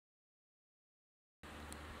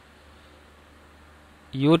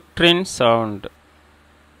Uterine sound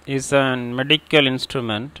is a medical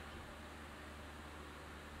instrument.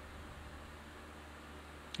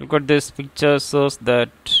 Look at this picture, shows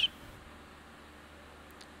that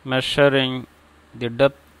measuring the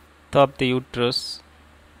depth of the uterus,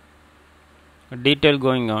 a detail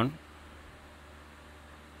going on.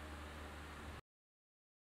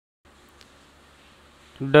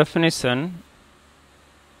 Definition: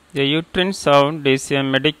 the uterine sound is a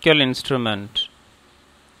medical instrument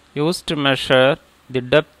used to measure the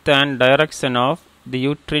depth and direction of the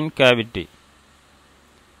uterine cavity.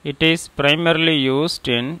 It is primarily used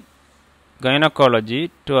in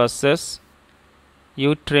gynecology to assess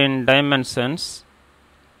uterine dimensions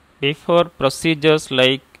before procedures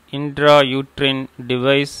like intrauterine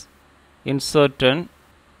device insertion,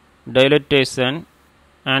 dilatation,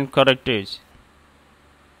 and correctage,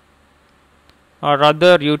 or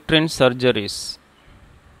other uterine surgeries.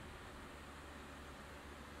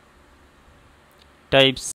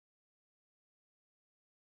 Types: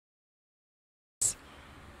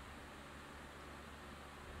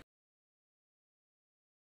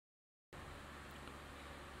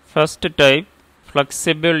 first type,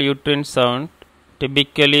 flexible uterine sound,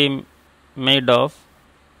 typically made of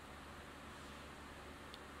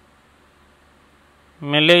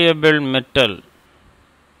malleable metal,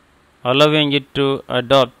 allowing it to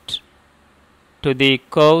adapt to the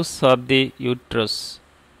curves of the uterus.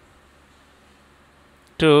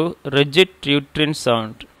 2. Rigid uterine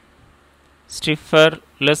sound, stiffer,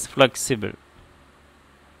 less flexible,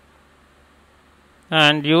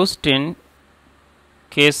 and used in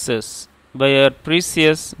cases where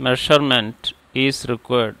precise measurement is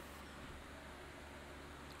required.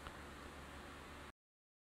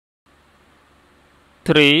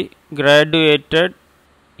 3. Graduated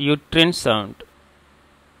uterine sound,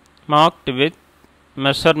 marked with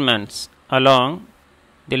measurements along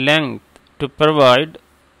the length to provide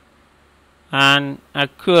an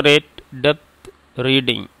accurate depth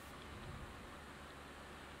reading.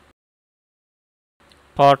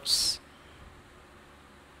 Parts: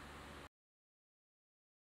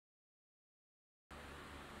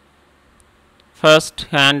 first,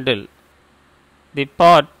 handle, the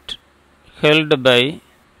part held by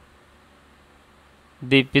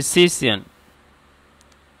the physician,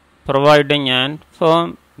 providing an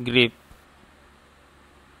firm grip.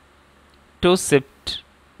 2. Sept,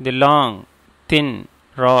 the long, thin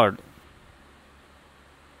rod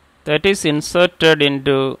that is inserted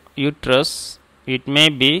into uterus. It may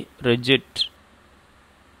be rigid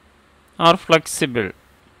or flexible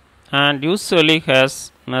and usually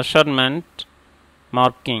has measurement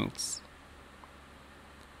markings.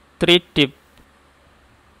 3. Tip,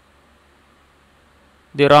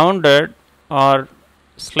 the rounded or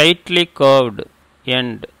slightly curved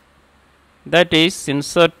end that is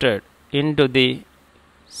inserted into the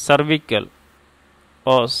cervical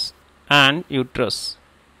os and uterus,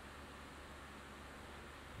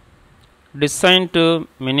 designed to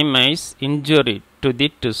minimize injury to the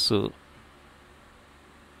tissue.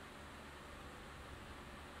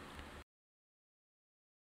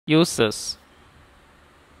 Uses: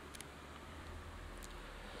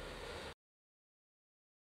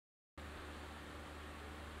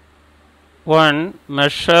 1.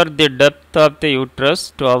 Measure the depth of the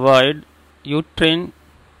uterus to avoid uterine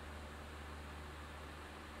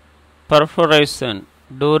perforation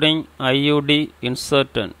during IUD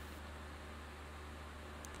insertion.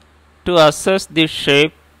 2. Assess the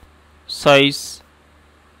shape, size,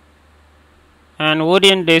 and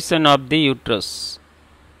orientation of the uterus.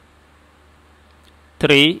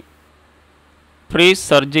 3.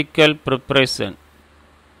 Pre-surgical preparation,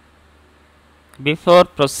 before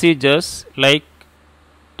procedures like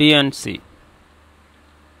DNC.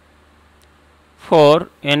 4.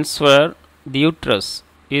 Ensure the uterus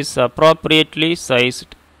is appropriately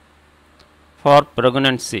sized for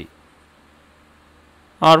pregnancy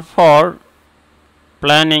or for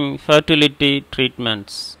planning fertility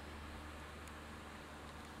treatments.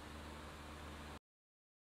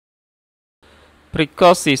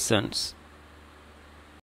 Precautions: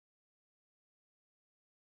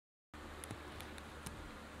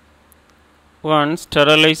 1.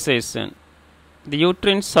 Sterilization. The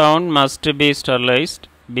uterine sound must be sterilized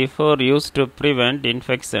before use to prevent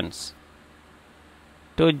infections.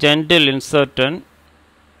 2. Gentle insertion.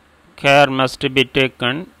 Care must be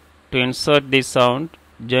taken to insert the sound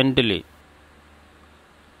gently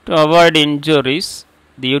to avoid injuries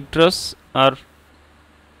the uterus or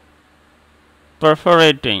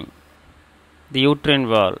perforating the uterine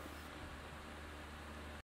wall.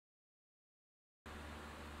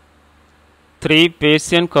 3.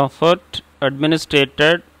 Patient comfort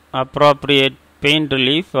administered appropriate pain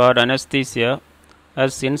relief or anesthesia,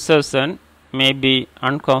 as insertion may be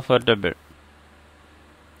uncomfortable.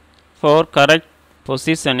 For correct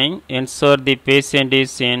positioning, ensure the patient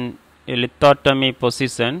is in a lithotomy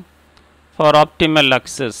position for optimal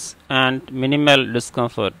access and minimal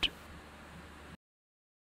discomfort.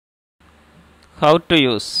 How to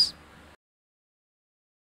use?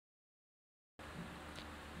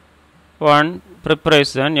 1.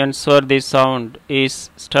 Preparation. Ensure the sound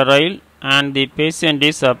is sterile and the patient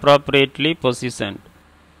is appropriately positioned.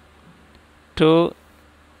 2.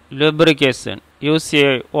 Lubrication. Use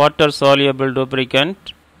a water-soluble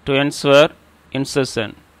lubricant to ensure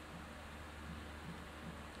insertion.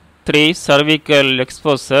 3. Cervical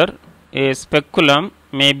exposure. A speculum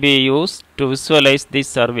may be used to visualize the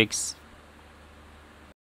cervix.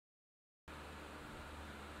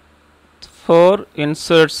 4.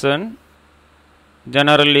 Insertion.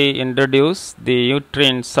 Generally introduce the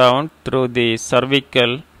uterine sound through the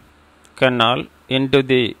cervical canal into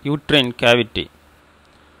the uterine cavity,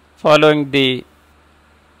 following the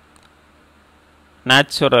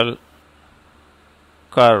natural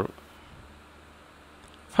curve.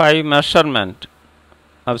 5. Measurement.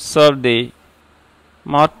 Observe the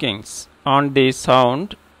markings on the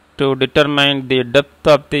sound to determine the depth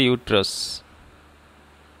of the uterus.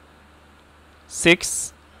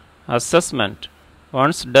 6. Assessment.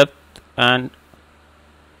 Once depth and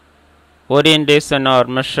orientation are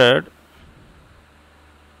measured,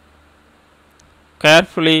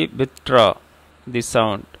 carefully withdraw the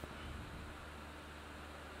sound.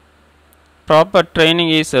 Proper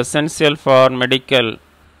training is essential for medical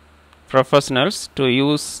professionals to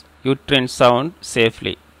use uterine sound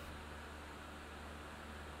safely.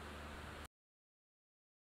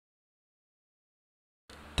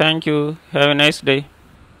 Thank you. Have a nice day.